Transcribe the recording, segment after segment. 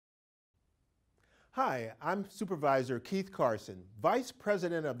Hi, I'm Supervisor Keith Carson, Vice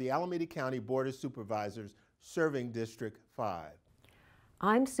President of the Alameda County Board of Supervisors, serving District 5.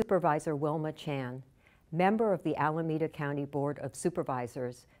 I'm Supervisor Wilma Chan, member of the Alameda County Board of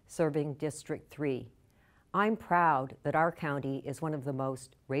Supervisors, serving District 3. I'm proud that our county is one of the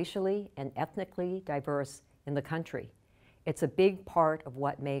most racially and ethnically diverse in the country. It's a big part of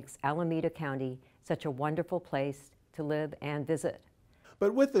what makes Alameda County such a wonderful place to live and visit.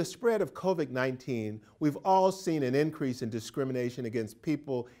 But with the spread of COVID-19, we've all seen an increase in discrimination against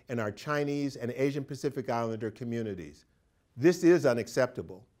people in our Chinese and Asian Pacific Islander communities. This is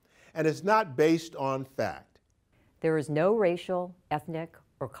unacceptable, and it's not based on fact. There is no racial, ethnic,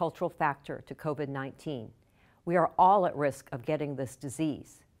 or cultural factor to COVID-19. We are all at risk of getting this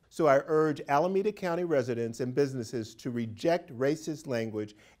disease. So I urge Alameda County residents and businesses to reject racist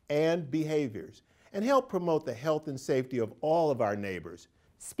language and behaviors and help promote the health and safety of all of our neighbors.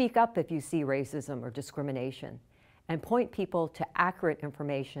 Speak up if you see racism or discrimination, and point people to accurate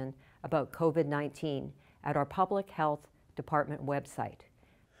information about COVID-19 at our Public Health Department website.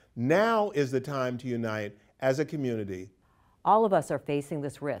 Now is the time to unite as a community. All of us are facing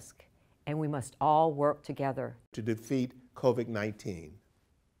this risk, and we must all work together to defeat COVID-19.